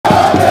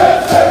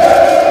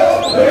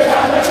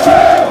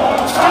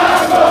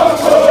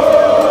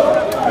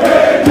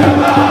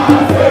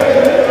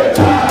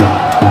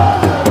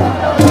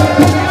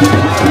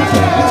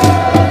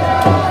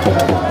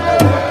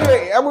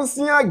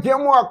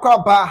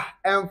akwaba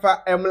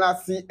emfa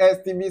emlasi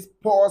STV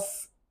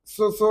Sports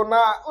so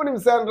na unim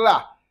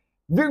sendra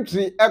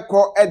victory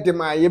eko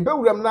edema ye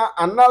bewuram na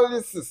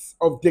analysis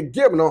of the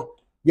game no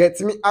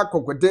yetimi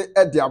akokode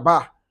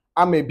ediaba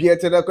ama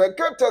biete de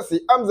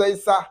courtesy Amza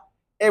Isa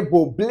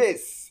ebo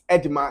blaze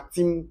edema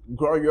team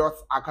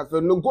glorious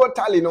akaso no go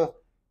tally no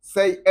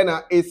say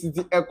na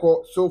ACT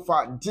eko so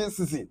far this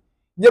season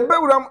ye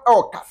bewuram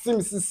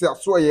Kasim Sisi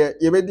aso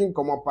ye bedi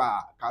nkomo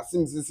pa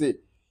Kasim Sisi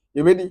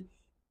ye bedi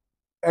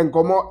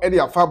enkomo edi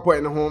afa boy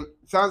no ho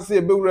sanse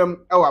ebewuram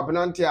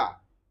abenante a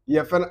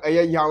ye fen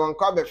eye yawan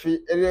kwa befi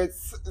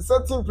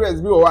certain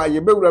press bi o wa ye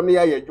bewuram ne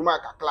ya adwuma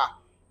kakla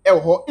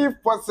ho if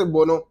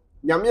possible no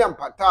nyame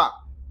ampata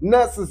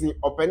na season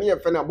opani ye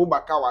fen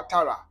Abubakar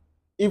Ouattara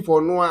if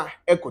ono a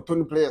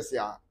ekotoni players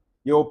ya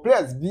ye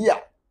players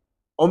bia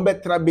on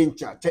betra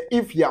bench che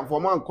if ya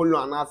forman kolo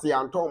anase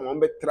ya nto on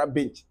betra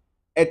bench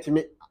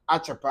etimi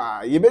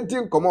achepa ye beti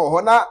nkomo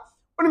ho na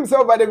onim se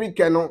over the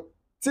weekend no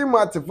Team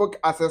Folk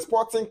as a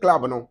sporting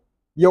club no.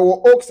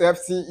 Your Oaks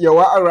FC,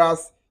 your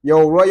Aras,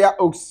 your Royal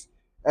Oaks,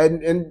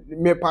 and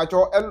me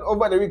patcho and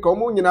over the week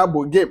nyina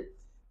bo game.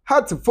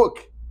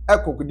 Folk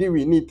Echo could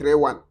we need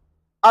 3-1.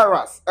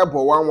 Aras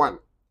Ebo 1-1.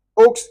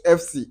 Oaks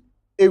FC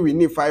we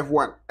need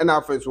 5-1. And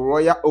our first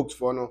Royal Oaks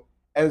for no.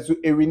 And so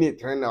we need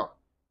 3-0.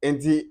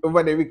 And the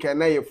over the weekend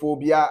na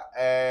phobia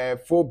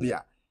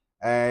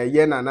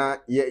ye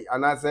nana ye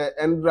anase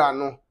endra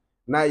no.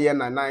 Na ye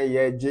na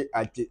ye je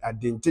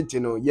adinchichi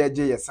no ye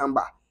je ye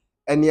samba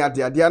eni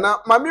ade na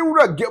mami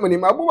wura game ni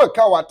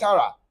Abubakar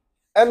Ouattara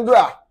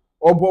endra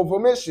obo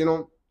formation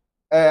no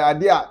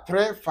ade a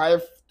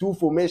 3-5-2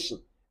 formation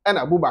and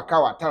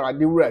Abubakar Ouattara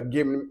de wura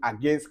game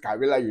against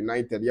Karela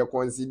United ye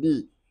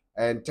concede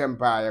and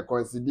temper ye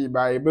concede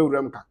by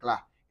bewuram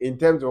kakla in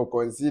terms of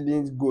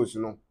conceding goals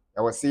no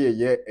I was say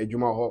ye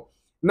adwuma ho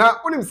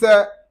na unim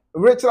say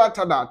Rachel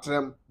Tada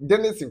Trem,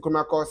 Dennis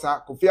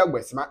Nkumakosa, Kofi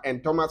Agbesima,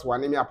 and Thomas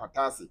Wanemi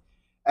Apatasi.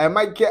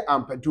 Mike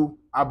Ampedu,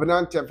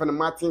 Abenan Tefen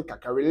Martin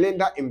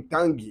Kakarelenda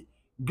Imtangi,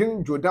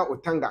 Gin Jordan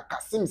Otanga,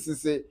 Kasim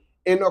Sise,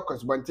 Enoch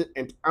Osbonte,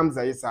 and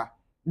Amza Isa.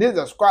 This is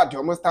a squad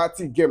almost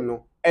starting game,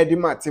 no, Eddie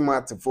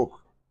Martin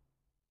Folk.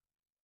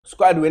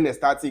 Squad win a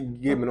starting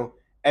game, no,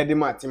 Eddie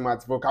Martin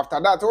Folk. After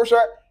that, Osha,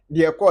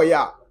 the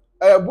Koya,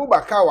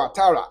 Abubakar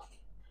Ouattara,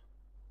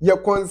 you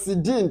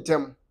consider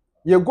them,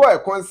 you go a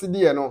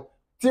consider, no.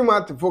 Team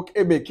Folk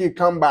make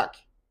come back.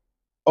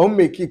 Or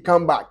make it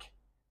come back.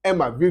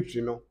 Emma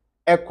victory no.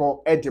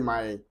 Echo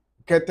edimai.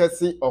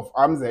 Courtesy of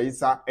Amza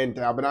Isa and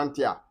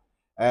Abrantia.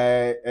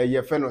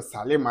 Yefeno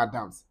Salim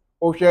Adams.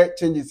 Oshe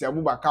changes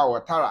Abubakar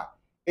Ouattara.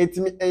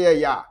 Etimi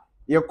ya.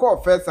 Ye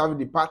call first service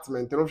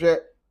department. Oshe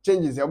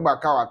changes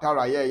Abubakar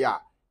Ouattara ya.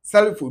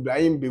 Self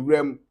Ibrahim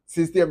Bewrem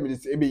 60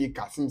 minutes ebe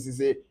Kasim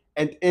Sise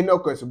and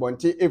Enoch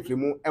Osbonte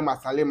Efrimu Emma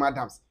Salim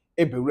Adams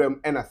Ebewrem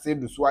and a said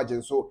the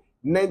Swajen so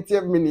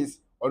 90 minutes.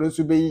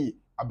 Oronsu beyi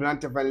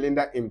Ablante Van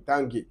Linda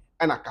Imtangi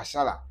and a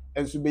Kashala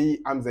and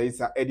Subeyi Amza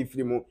Isa Eddie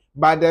Frimu.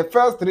 But the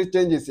first 3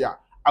 changes here,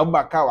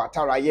 Abubakar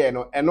Ouattara ye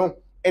no eno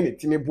any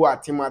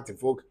Tinebua Timati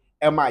folk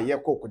Emma ye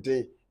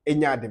kokote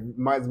enya the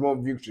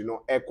maximum victory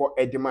no echo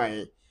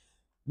edima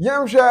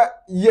Yamsha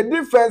ye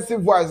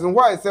defensive wise and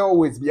why I say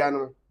always be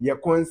ano ye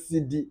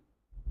concede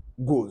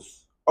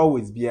goals.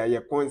 Always be ye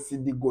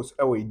concede goals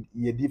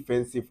ye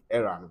defensive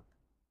error no.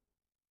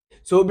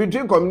 So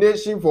between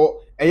combination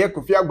for Eye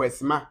Kofi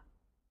Agbesima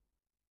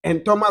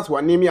and Thomas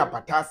Wanemi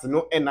Apatasi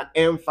no ena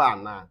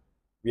emfa na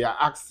we are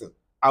asking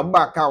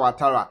Abubakar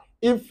Ouattara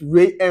if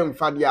we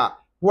emfa dia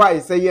why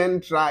say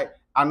yen try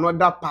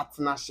another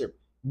partnership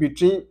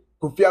between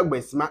Kofi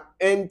Agbesima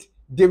and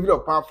David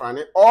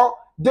Opafrane or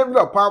David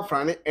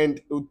Opafrane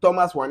and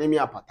Thomas Wanemi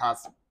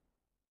Apatasi.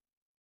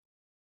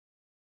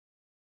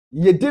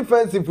 Ye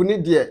defensive ni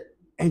die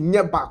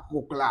enye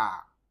bakokla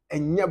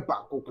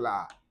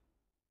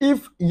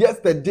if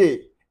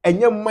yesterday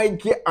enye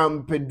Mikey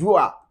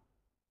Ampedua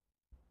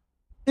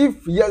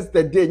if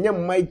yesterday nye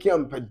Mikey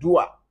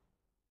Ampedua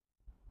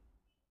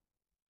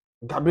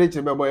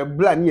Kabreche bebo e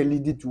bla ni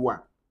lead 2-1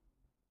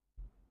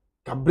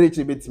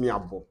 Kabreche betimi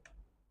abo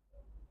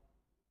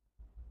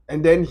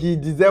and then he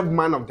deserved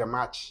man of the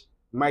match.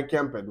 Mikey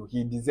Ampedua,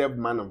 he deserved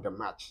man of the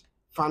match.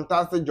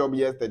 Fantastic job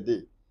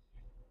yesterday.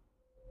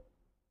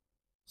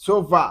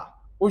 So far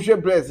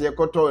Ushe players ye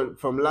koto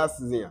from last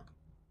season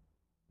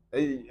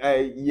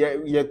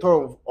ye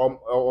told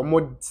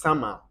or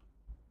summer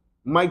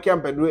Mike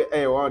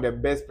Ampedua one of the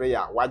best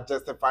player what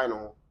justify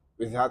no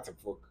with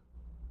Folk.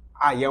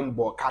 I am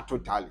Boka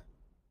totally.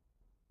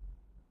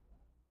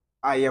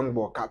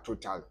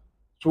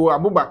 So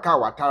Abubakar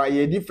Ouattara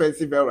ye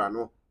defensive error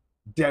no.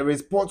 There is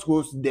sports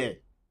goals there.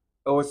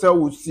 Also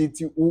we see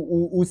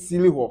u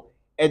silly ho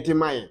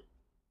edimai.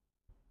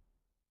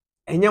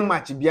 Enya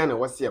match bia na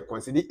was here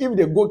consider if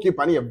the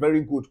goalkeeper na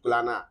very good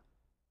kulana.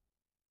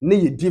 Ne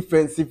ye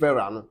defensive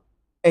error no.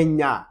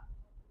 Enya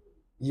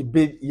ye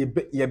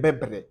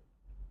bebre.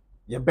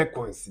 Ye be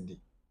consider.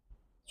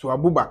 So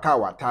Abubakar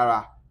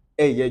Ouattara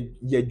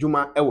ye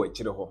juma ewe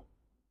chire ho.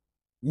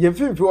 Ye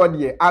feel for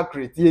the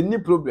accurate ye ni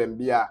problem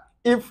bia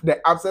if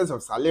the absence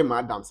of Salema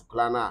Adams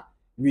Klana,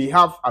 we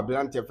have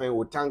Ablante Fen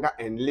Otanga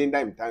and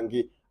Linda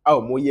Mtangi.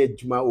 Oh, Moye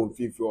Juma on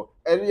FIFA.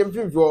 And in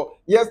FIFA,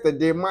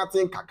 yesterday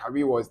Martin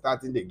Kakari was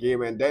starting the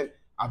game, and then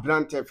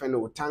Ablante Fen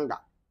Otanga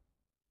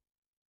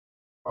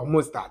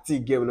almost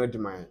started game not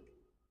mine.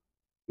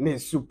 Ne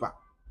super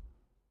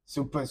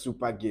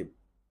game.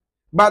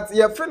 But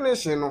you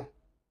finish, you know,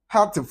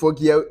 hard to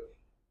forget.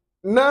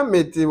 Na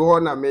meti ho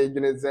na me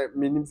dwene say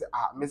minim say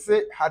me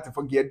say hard to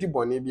forget di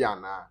boni bia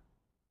na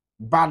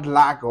bad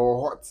luck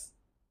or hot.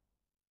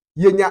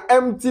 Yenya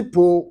empty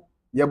pool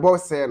ye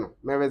boss say no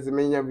me be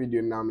menya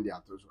video na me di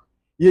atoso.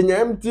 Yenya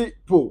empty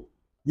pool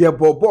ye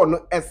bobo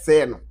no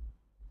essay no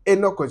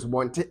eno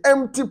kwesbonte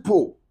empty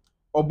pool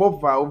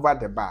obofa over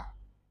the bar.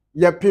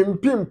 Ye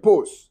pim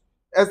post.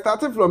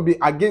 Starting from be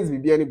against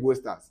BB any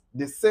Ghosters.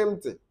 The same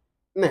thing.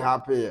 Ne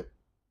happy.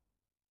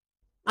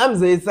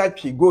 Amza Isa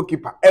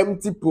goalkeeper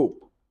empty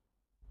pool.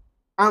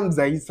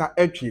 Amza Isa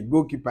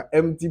goalkeeper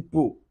empty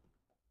pool.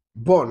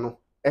 Bono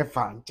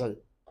efa.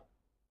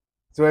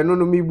 So I know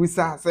me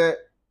busa say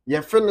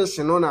ye finish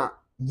no na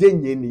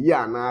yenye ni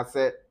ya na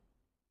say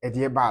e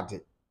de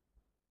bad.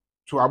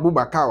 To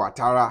Abubakar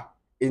Ouattara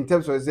in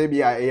terms of say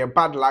be a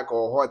bad luck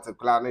or hot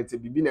planet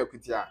bibi na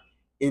kutia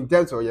in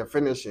terms of your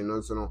finishing no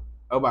so no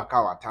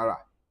Abubakar Ouattara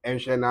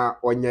enhwe na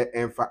onye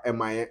enfa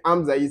emaye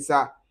Amza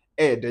Isa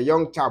the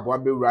young chap wa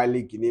be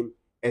rally ginim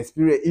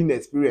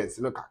inexperience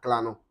no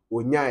kakla no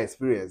onya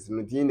experience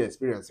no the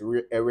inexperience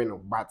we no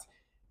but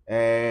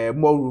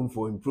more room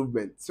for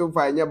improvement. So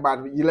far yeah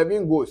bad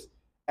 11 goals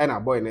and a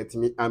boy net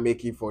me and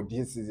make it for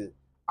this season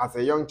as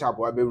a young chap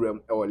wa be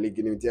ram or league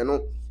ginim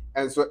no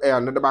and so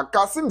another back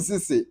Kasim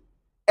Sisi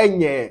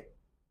enye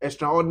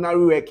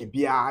extraordinary work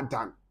bia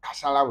done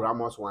Kashala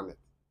Ramos won it.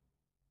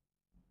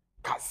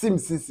 Kasim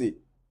Sisi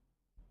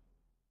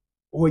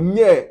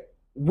onye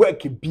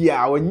work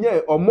bia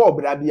onye omo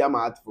bra bia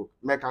matfo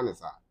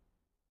mechanism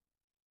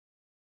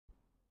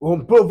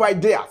on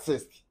provide the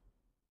assist.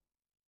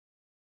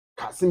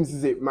 Kasim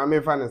Sisi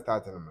mame fan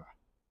starting number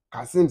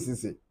Kasim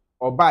Sisi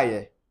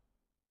obaye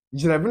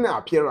 11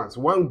 appearance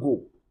 1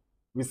 goal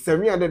with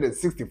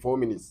 764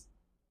 minutes.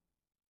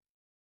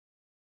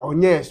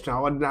 Onye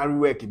extraordinary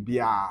work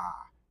bia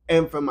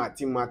enfema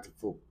team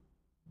matfo.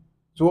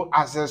 So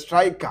as a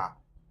striker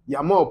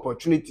you more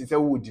opportunities that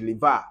will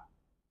deliver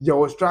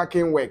your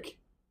striking work.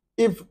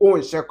 If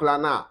on Shekula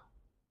na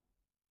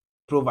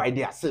provide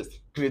the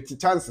assist, create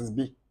chances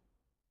be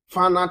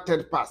final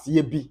third pass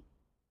ye be.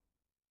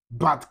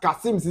 But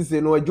Kasim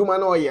Sisi no ejuma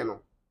no ye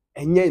no.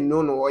 Enye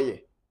no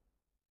ye.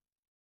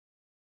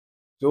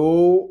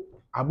 So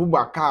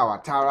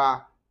Abubakar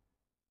Ouattara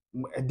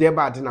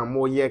deba dina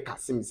mo ye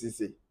Kasim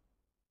Sisi.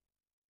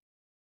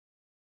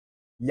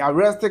 Ya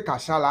rest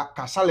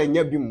Kashala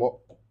nye bi mo.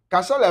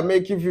 Kashala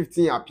making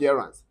 15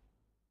 appearance.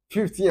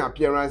 15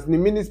 appearance ni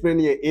minutes play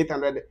near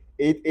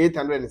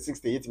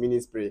 868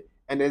 minutes play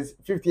and there's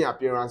 15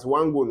 appearance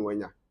 1 goal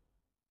wenya.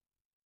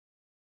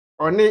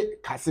 Oni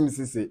Kasim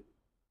Sisi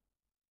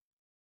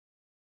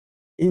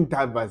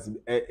intervals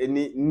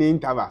ni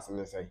intervals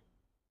ne say.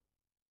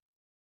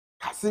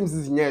 Kasim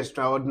Sisi nye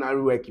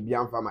extraordinary work bi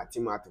amfa ma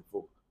team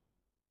atfo.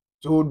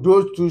 So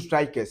those two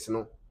strikers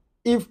no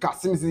if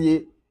Kasim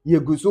Sisi ye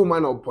go so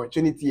man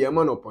opportunity.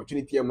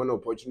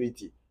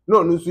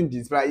 No soon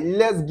display.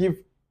 Let's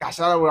give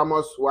Kashala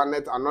Ramos one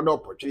net another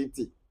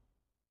opportunity.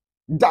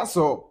 That's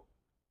all.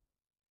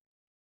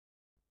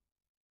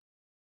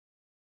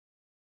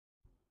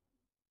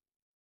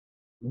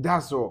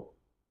 That's all.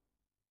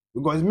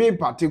 Because me in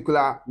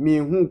particular, me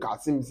who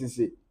Kasim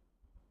Sisi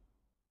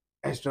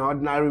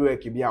extraordinary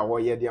work be a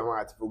warrior dear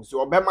mat folks.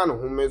 So Oberman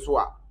home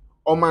so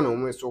or man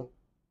home so.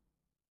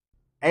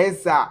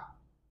 Esa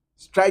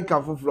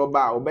striker for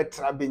Floba or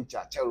better bench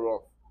at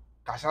Chero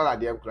Kashala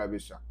dear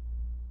Clavisha.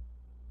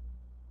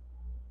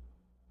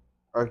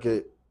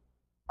 Okay.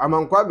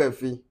 Amankwa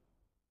Befi.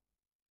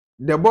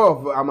 The ball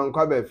of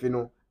Amankwa Befi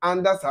no.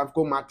 Under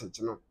Savco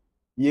Matic no.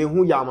 Ye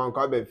who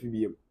Yamankwa Befi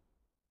be.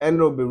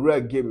 End of the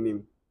real game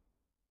name.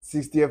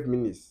 60th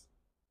minutes.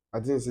 I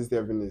think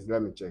 60th minutes.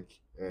 Let me check.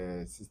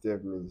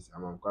 60th minutes.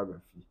 Amankwa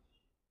Befi.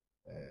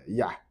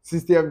 Yeah.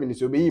 60th minutes.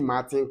 So be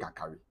Martin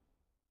Kakari.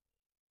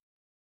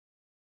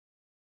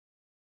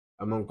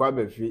 Amankwa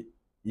Befi.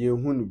 Ye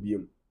who no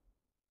be.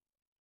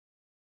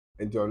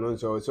 And you know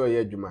so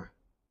ye Juma.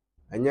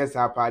 And yes,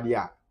 our party.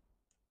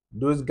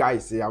 Those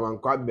guys say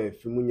Amankwa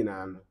Befi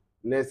munyina no.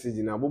 Next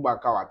season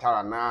Abubakar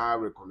Ouattara na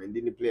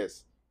recommending the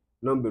players.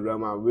 Number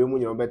Rama we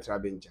munyo betra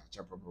bench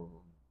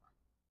chapopo.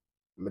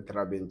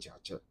 Metra bench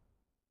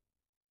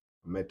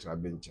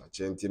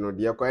ntino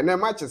de ko na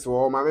matches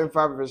wo ma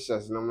memfa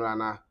vicious no mra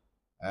na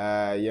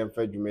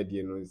yemfa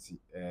dwumedie no nsi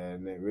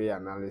na we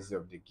analysis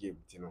of the game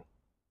ntino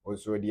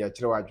also de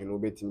akire wadwene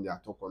obetim de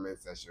ato comment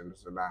section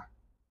so na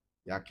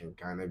ya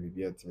kenkan na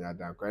bibia atimi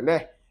adan ko na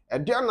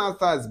Ediana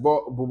Stars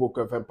Bobo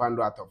Kwefen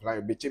Pando out of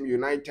line Bichim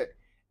United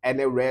and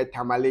a Red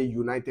Tamale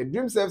United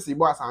Dreams FC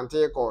bo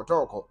asante ko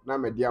toko na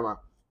mediama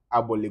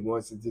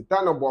Aboligon City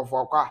tano bo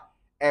for kwa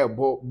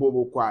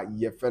Bobo kwa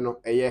yefe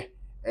no eye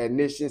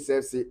Nations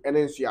FC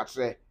ene nsu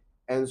atre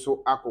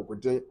enso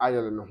akokoden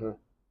ayele no ho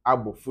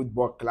abo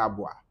football club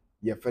a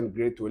ye fen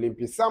Great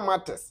Olympic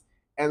Samates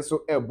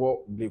enso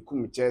ebo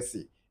Blekum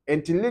Chelsea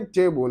enti league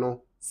table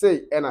no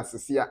say ena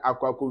sesia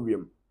akwako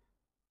wiem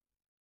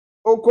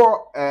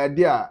oko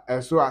dia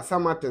so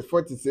Samates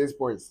 46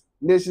 points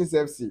Nations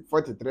FC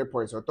 43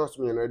 points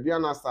otosumi no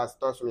Aduana Stars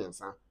tosumi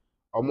ensa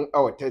omo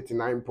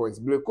 39 points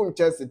Blekum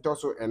Chelsea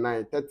toso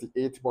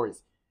 38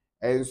 points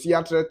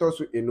Ensia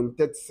toso enum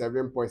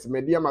 37 points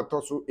Mediama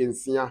toso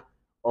ensia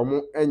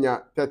omo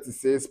enya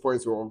 36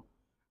 points wo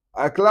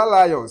Akla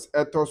Lions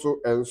etoso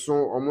enso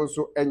omo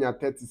so enya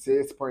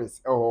 36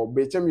 points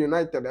Bechem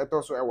United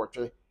etoso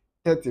ewotwe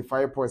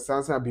 35 points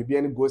Sansa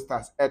Bibian Ghost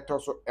Stars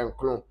etoso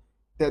enklo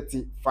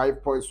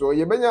 35 points so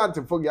yebenya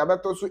atifo ya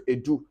betoso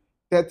edu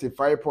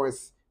 35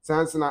 points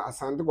Sansa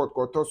Asante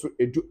Kotoso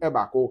edu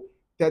ebako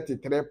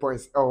 33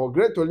 points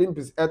Great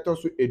Olympics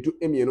etoso edu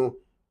emieno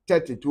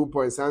 32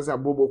 points Sansa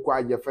Bobo kwa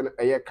yefen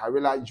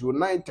Karela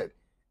United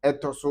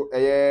etoso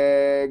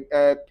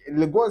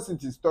Legon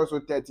City toso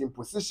 13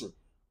 position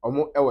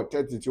omo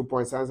 32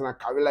 points Sansa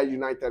Karela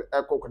United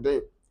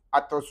ekokode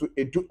atoso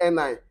edu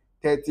n9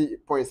 30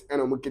 points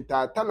eno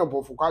mukita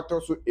Tanopofu kwa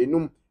atoso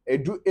enum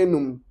edu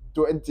enum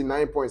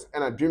 29 points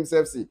and Dreams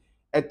FC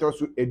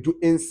etoso edu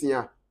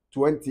ensia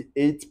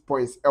 28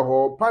 points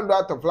Pando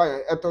Out of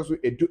Lion etoso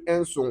edu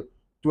enso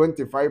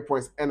 25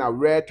 points and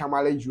Rare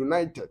Tamale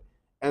United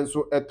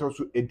enso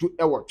etoso edu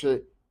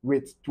ewotwe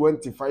with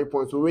 25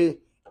 points away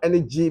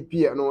any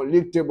GP no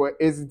league table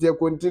is there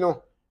continue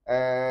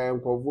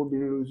nkovo bi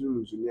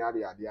lose ni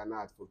ade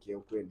na for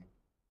kenkwani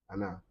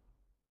ana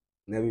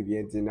na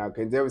bibienti na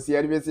kente si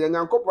ade be si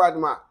nyankopɔ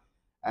adma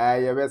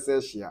ye be se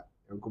hia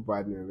nyankopɔ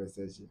adma be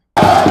se hia